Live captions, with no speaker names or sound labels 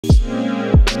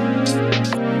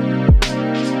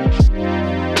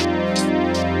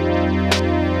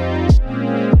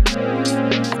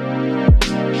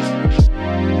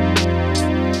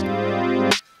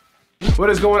What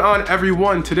is going on,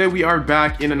 everyone? Today we are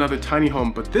back in another tiny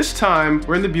home, but this time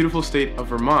we're in the beautiful state of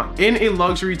Vermont in a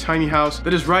luxury tiny house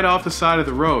that is right off the side of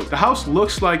the road. The house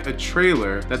looks like a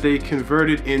trailer that they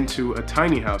converted into a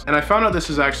tiny house, and I found out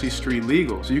this is actually street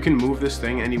legal, so you can move this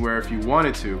thing anywhere if you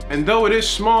wanted to. And though it is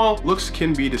small, looks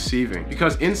can be deceiving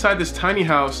because inside this tiny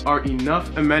house are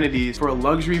enough amenities for a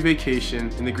luxury vacation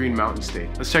in the Green Mountain State.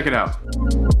 Let's check it out.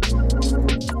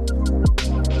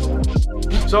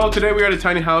 So today we are at a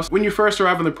tiny house. When you first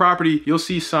arrive on the property, you'll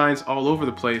see signs all over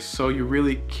the place, so you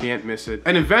really can't miss it.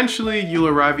 And eventually you'll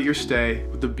arrive at your stay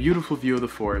with the beautiful view of the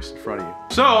forest in front of you.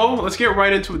 So let's get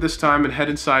right into it this time and head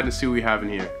inside and see what we have in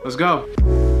here. Let's go.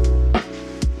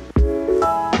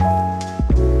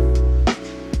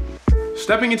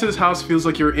 Stepping into this house feels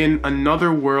like you're in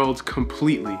another world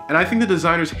completely. And I think the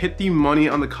designers hit the money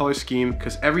on the color scheme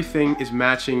because everything is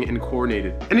matching and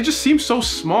coordinated. And it just seems so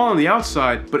small on the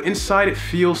outside, but inside it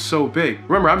feels so big.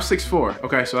 Remember, I'm 6'4".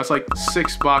 Okay, so that's like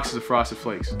 6 boxes of Frosted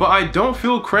Flakes. But I don't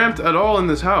feel cramped at all in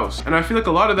this house. And I feel like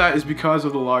a lot of that is because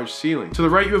of the large ceiling. To the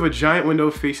right, you have a giant window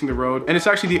facing the road, and it's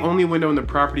actually the only window in the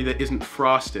property that isn't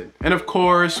frosted. And of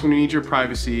course, when you need your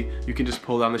privacy, you can just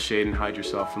pull down the shade and hide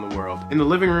yourself from the world. In the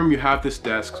living room, you have this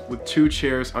desk with 2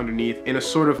 chairs underneath in a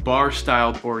sort of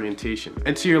bar-styled orientation.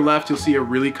 And to your left, you'll see a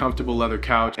really comfortable leather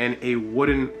couch and a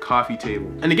wooden coffee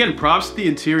table. And again, props to the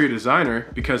interior designer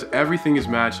because everything is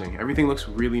matching. Everything looks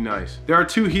really nice. There are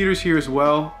 2 heaters here as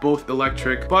well, both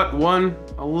electric, but one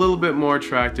a little bit more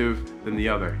attractive than the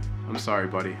other. I'm sorry,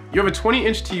 buddy. You have a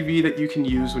 20-inch TV that you can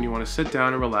use when you want to sit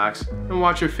down and relax and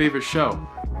watch your favorite show,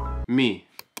 me.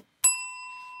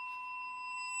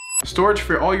 Storage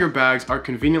for all your bags are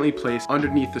conveniently placed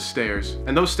underneath the stairs,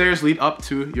 and those stairs lead up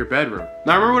to your bedroom.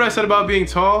 Now remember what I said about being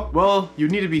tall? Well, you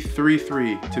need to be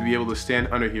 3'3" to be able to stand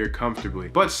under here comfortably.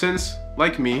 But since,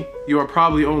 like me, you are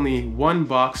probably only 1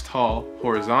 box tall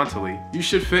horizontally, you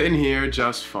should fit in here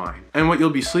just fine. And what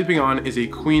you'll be sleeping on is a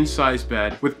queen-size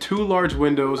bed with 2 large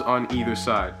windows on either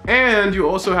side. And you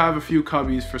also have a few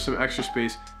cubbies for some extra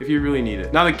space if you really need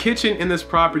it. Now the kitchen in this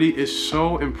property is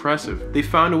so impressive. They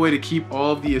found a way to keep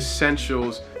all of the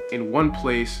essentials in one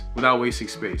place without wasting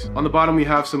space. On the bottom we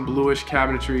have some bluish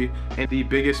cabinetry and the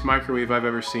biggest microwave I've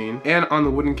ever seen. And on the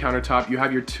wooden countertop you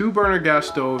have your 2-burner gas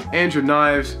stove and your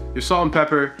knives, your salt and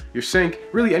pepper, your sink,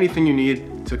 really anything you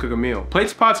need to cook a meal.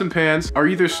 Plates, pots, and pans are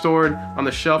either stored on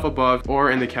the shelf above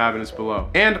or in the cabinets below.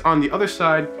 And on the other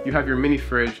side you have your mini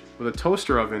fridge with a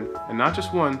toaster oven, and not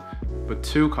just 1, but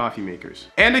 2 coffee makers.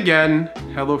 And again,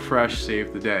 HelloFresh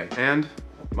saved the day. And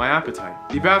my appetite.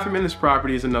 The bathroom in this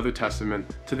property is another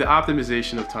testament to the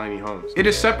optimization of tiny homes. It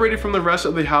is separated from the rest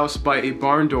of the house by a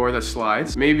barn door that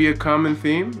slides, maybe a common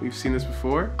theme, we've seen this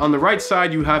before. On the right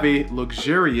side you have a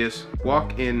luxurious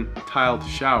walk-in tiled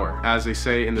shower, as they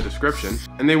say in the description,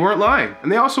 and they weren't lying.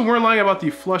 And they also weren't lying about the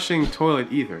flushing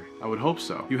toilet either. I would hope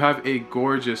so. You have a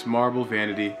gorgeous marble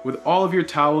vanity with all of your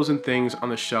towels and things on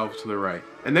the shelf to the right.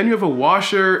 And then you have a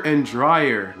washer and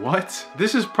dryer. What?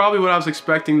 This is probably what I was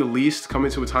expecting the least coming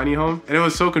to a tiny home, and it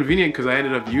was so convenient because I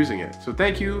ended up using it. So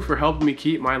thank you for helping me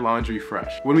keep my laundry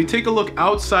fresh. When we take a look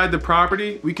outside the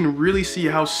property, we can really see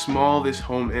how small this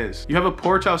home is. You have a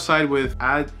porch outside with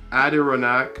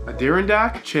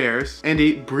Adirondack chairs and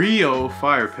a Brio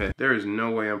fire pit. There is no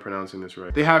way I'm pronouncing this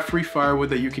right. They have free firewood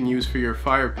that you can use for your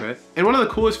fire pit. And one of the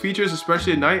coolest features,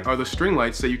 especially at night, are the string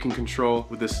lights that you can control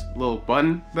with this little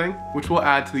button thing, which will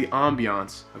add to the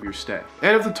ambiance of your stay.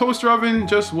 And if the toaster oven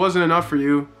just wasn't enough for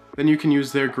you, then you can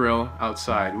use their grill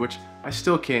outside, which I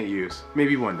still can't use.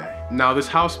 Maybe one day. Now this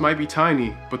house might be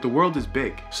tiny, but the world is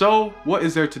big. So what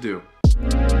is there to do?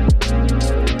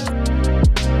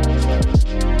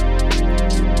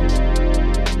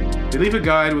 They leave a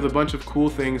guide with a bunch of cool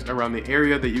things around the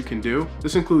area that you can do.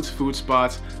 This includes food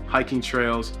spots, hiking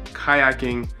trails,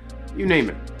 kayaking, you name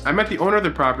it. I met the owner of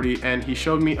the property and he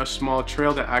showed me a small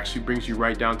trail that actually brings you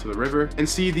right down to the river and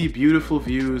see the beautiful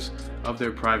views of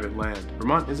their private land.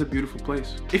 Vermont is a beautiful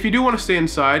place. If you do want to stay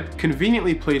inside,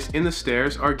 conveniently placed in the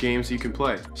stairs are games you can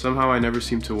play. Somehow I never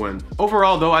seem to win.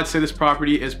 Overall though, I'd say this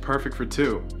property is perfect for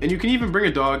 2. And you can even bring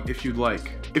a dog if you'd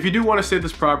like. If you do want to stay at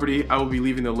this property, I will be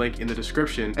leaving the link in the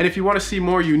description. And if you want to see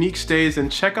more unique stays, then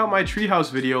check out my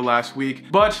treehouse video last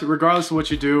week. But regardless of what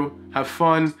you do, have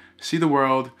fun, see the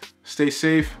world, stay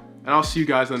safe, and I'll see you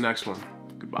guys in the next one.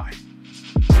 Goodbye.